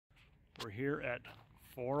We're here at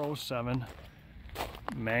 407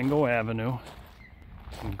 Mango Avenue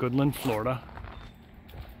in Goodland, Florida.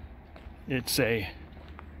 It's a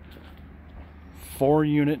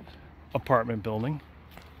 4-unit apartment building.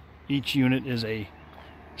 Each unit is a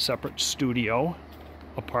separate studio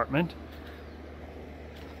apartment.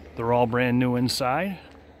 They're all brand new inside.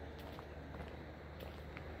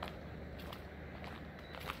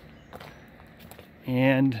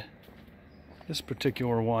 And this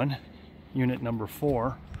particular one, unit number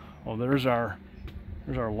 4, oh, there's our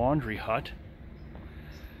laundry hut.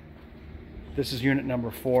 This is unit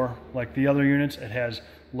number 4. Like the other units, it has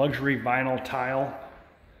luxury vinyl tile,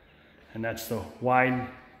 and that's the wide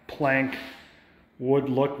plank wood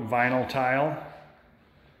look vinyl tile.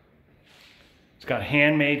 It's got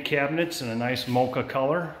handmade cabinets in a nice mocha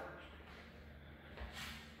color.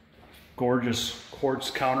 Gorgeous quartz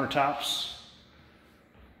countertops.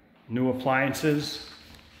 New appliances.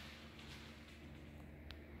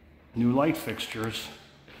 New light fixtures.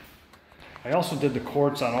 I also did the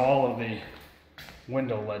quartz on all of the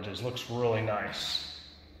window ledges. Looks really nice.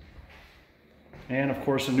 And of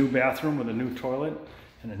course a new bathroom with a new toilet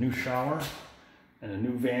and a new shower and a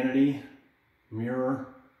new vanity, mirror,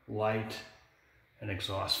 light, and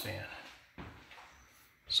exhaust fan.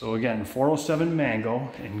 So again, 407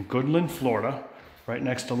 Mango in Goodland, Florida, right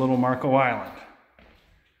next to Little Marco Island.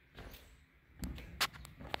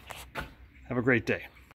 Have a great day.